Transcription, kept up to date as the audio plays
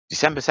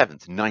December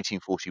 7th,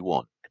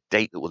 1941, a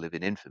date that will live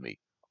in infamy,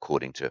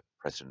 according to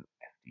President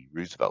F.D.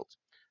 Roosevelt.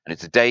 And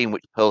it's the day in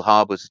which Pearl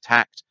Harbor was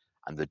attacked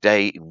and the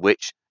day in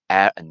which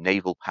air and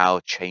naval power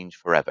changed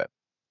forever.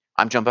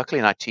 I'm John Buckley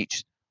and I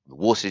teach the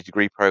War City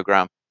degree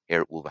program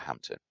here at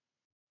Wolverhampton.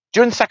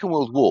 During the Second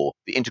World War,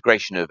 the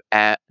integration of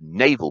air and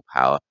naval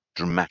power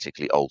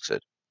dramatically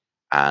altered,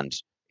 and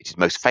it is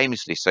most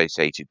famously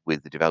associated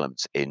with the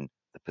developments in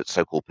the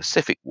so-called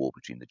Pacific War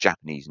between the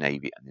Japanese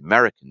Navy and the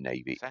American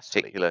Navy. In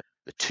particular,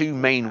 the two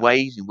main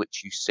ways in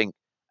which you sink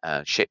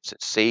ships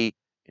at sea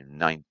in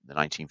the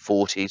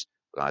 1940s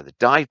were either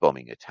dive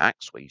bombing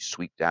attacks, where you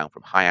sweep down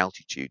from high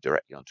altitude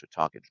directly onto a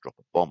target to drop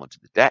a bomb onto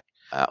the deck.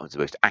 Was the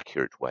most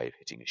accurate way of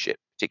hitting a ship,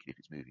 particularly if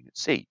it's moving at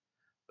sea.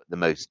 But the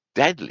most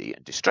deadly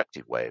and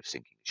destructive way of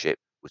sinking a ship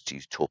was to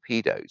use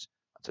torpedoes.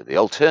 So the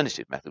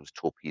alternative method was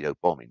torpedo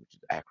bombing, which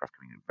is aircraft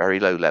coming at very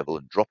low level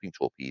and dropping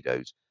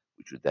torpedoes,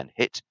 which would then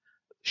hit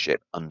the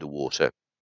ship underwater